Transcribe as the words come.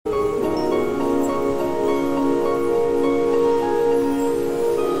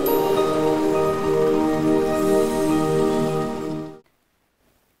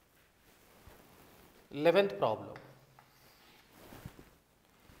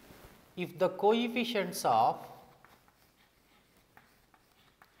if the coefficients of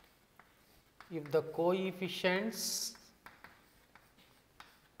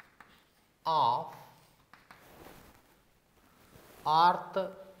rth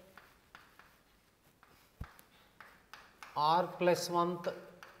r plus 1th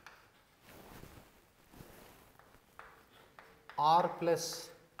r plus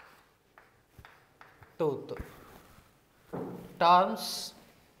 2th terms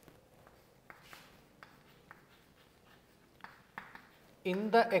in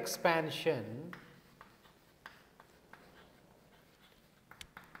the expansion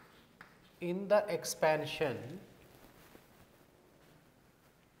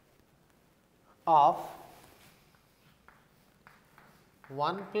of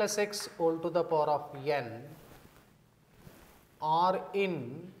 1 plus x whole to the power of n are in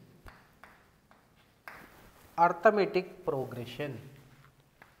arithmetic progression.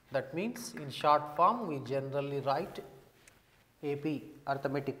 That means, in short form we generally write AP,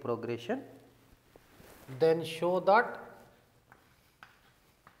 arithmetic progression, then show that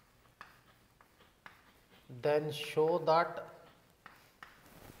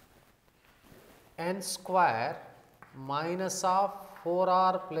n square minus of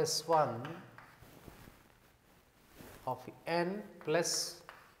 4r plus 1 of n plus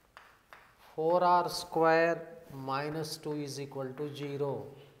 4r square minus 2 is equal to 0.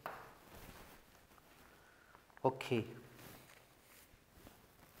 Okay.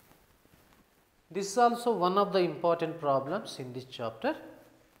 This is also one of the important problems in this chapter,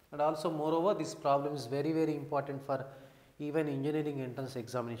 and also moreover this problem is very important for even engineering entrance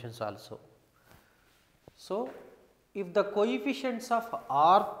examinations also. So, if the coefficients of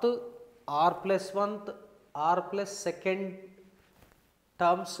rth, r plus 1th, r plus 2nd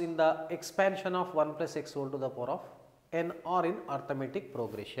terms in the expansion of 1 plus x whole to the power of n are in arithmetic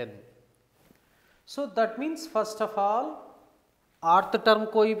progression. So, that means first of all rth term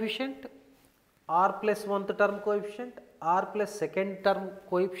coefficient, r plus 1th term coefficient, r plus 2nd term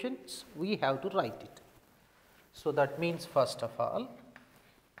coefficients we have to write it. So, that means first of all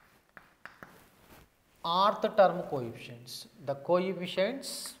rth term coefficients, the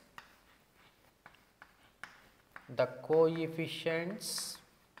coefficients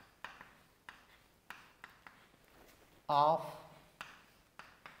of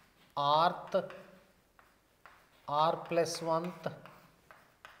rth, r plus 1th,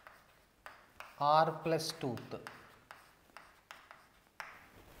 r plus 2th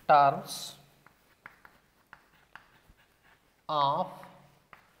terms of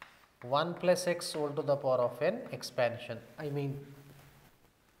 1 plus x whole to the power of n expansion. I mean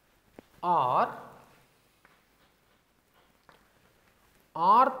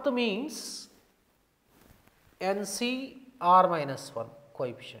rth means NC r minus 1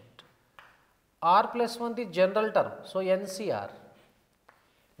 coefficient, r plus 1 is general term. So, NCR,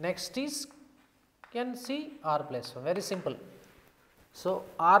 next is NC r plus 1, very simple. So,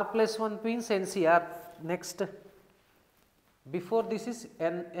 r plus 1 means NCR, next before this is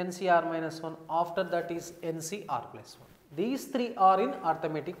NCR minus 1, after that is NCR plus 1. These three are in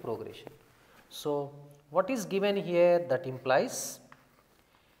arithmetic progression. So, what is given here, that implies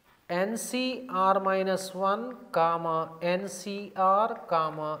NCR minus 1 comma NCR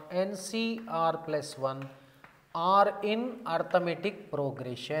comma NCR plus 1 are in arithmetic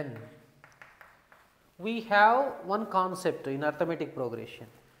progression. We have one concept in arithmetic progression.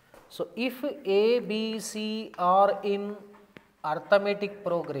 So, if A, B, C are in arithmetic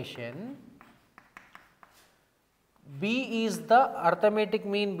progression, B is the arithmetic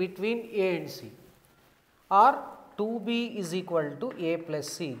mean between A and C, or 2B is equal to A plus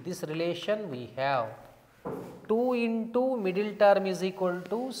C. This relation we have. 2 into middle term is equal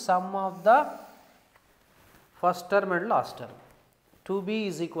to sum of the first term and last term. 2B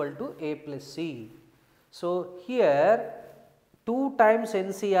is equal to A plus C. So, here 2 times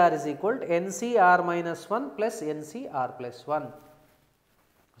NCR is equal to NCR minus 1 plus NCR plus 1.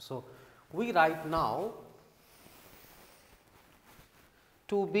 So, we write now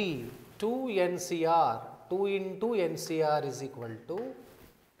 2B, 2 NCR, 2 into NCR is equal to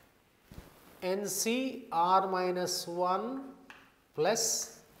NCR minus 1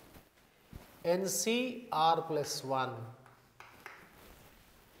 plus NCR plus 1.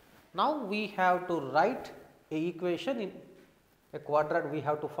 Now, we have to write a equation in a quadrant, we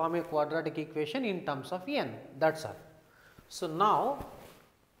have to form a quadratic equation in terms of n, that is all. So, now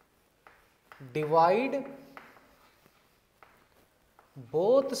divide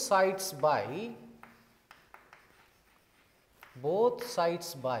both sides by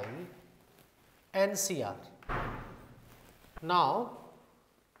NCR. Now,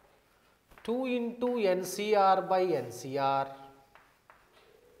 2 into NCR by NCR,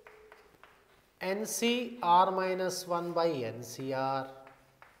 NCR minus 1 by NCR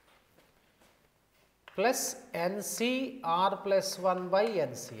plus NCR plus 1 by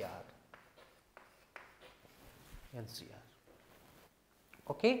NCR.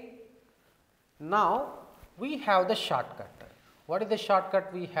 Okay. Now we have the shortcut. What is the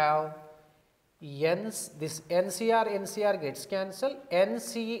shortcut we have? This NCR gets cancelled.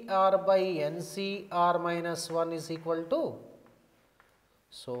 NCR by NCR minus 1 is equal to,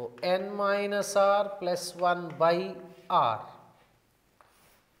 so N minus R plus 1 by R.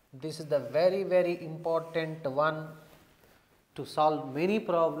 This is the very important one to solve many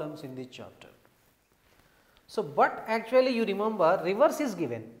problems in this chapter. So, but actually you remember reverse is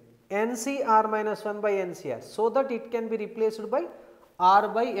given, NCR minus 1 by NCR, so that it can be replaced by R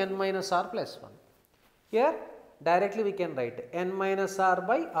by N minus R plus 1. Here directly we can write N minus R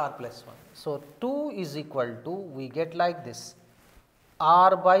by R plus 1. So, 2 is equal to, we get like this,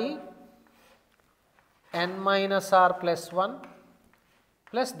 R by N minus R plus 1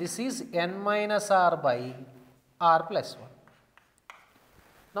 plus this is N minus R by R plus 1.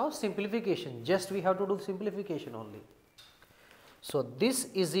 Now simplification, just we have to do simplification only. So this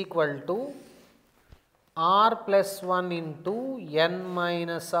is equal to R plus 1 into N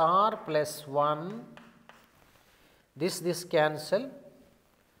minus R plus 1, this cancel,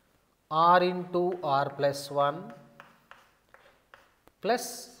 R into R plus 1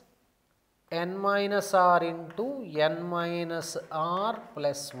 plus N minus R into N minus R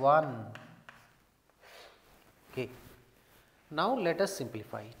plus 1. Okay. Now let us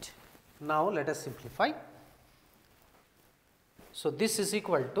simplify it. So this is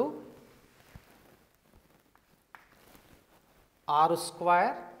equal to R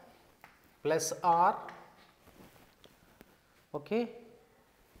square plus R, okay,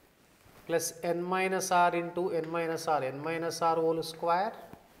 plus N minus R into N minus R whole square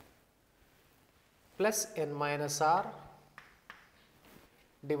plus N minus R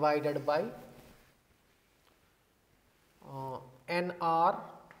divided by NR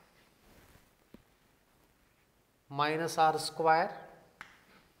minus R square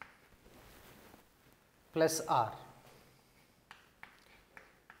plus R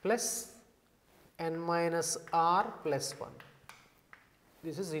plus N minus R plus 1.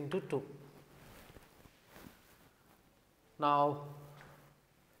 This is into 2. Now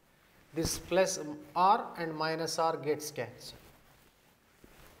this plus R and minus R gets cancelled.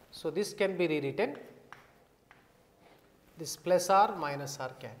 So this can be rewritten, this plus R minus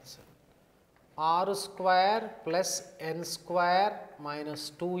R cancel. R square plus N square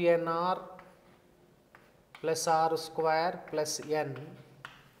minus 2NR plus R square plus N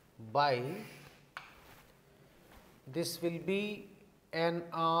by, this will be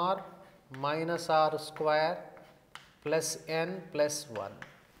NR minus R square plus N plus 1.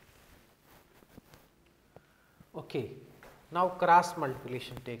 Okay. Now cross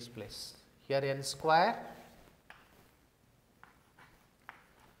multiplication takes place. Here N square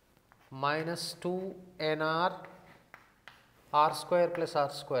minus 2NR R square plus R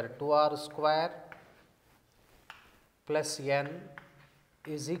square 2R square plus N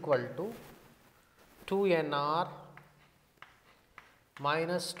is equal to 2NR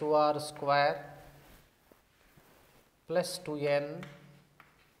minus 2R square plus 2N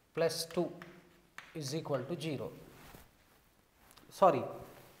plus 2 is equal to 0. Sorry,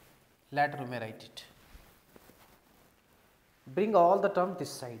 later we may write it. Bring all the terms this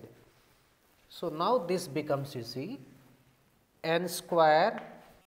side. So now this becomes, you see, N square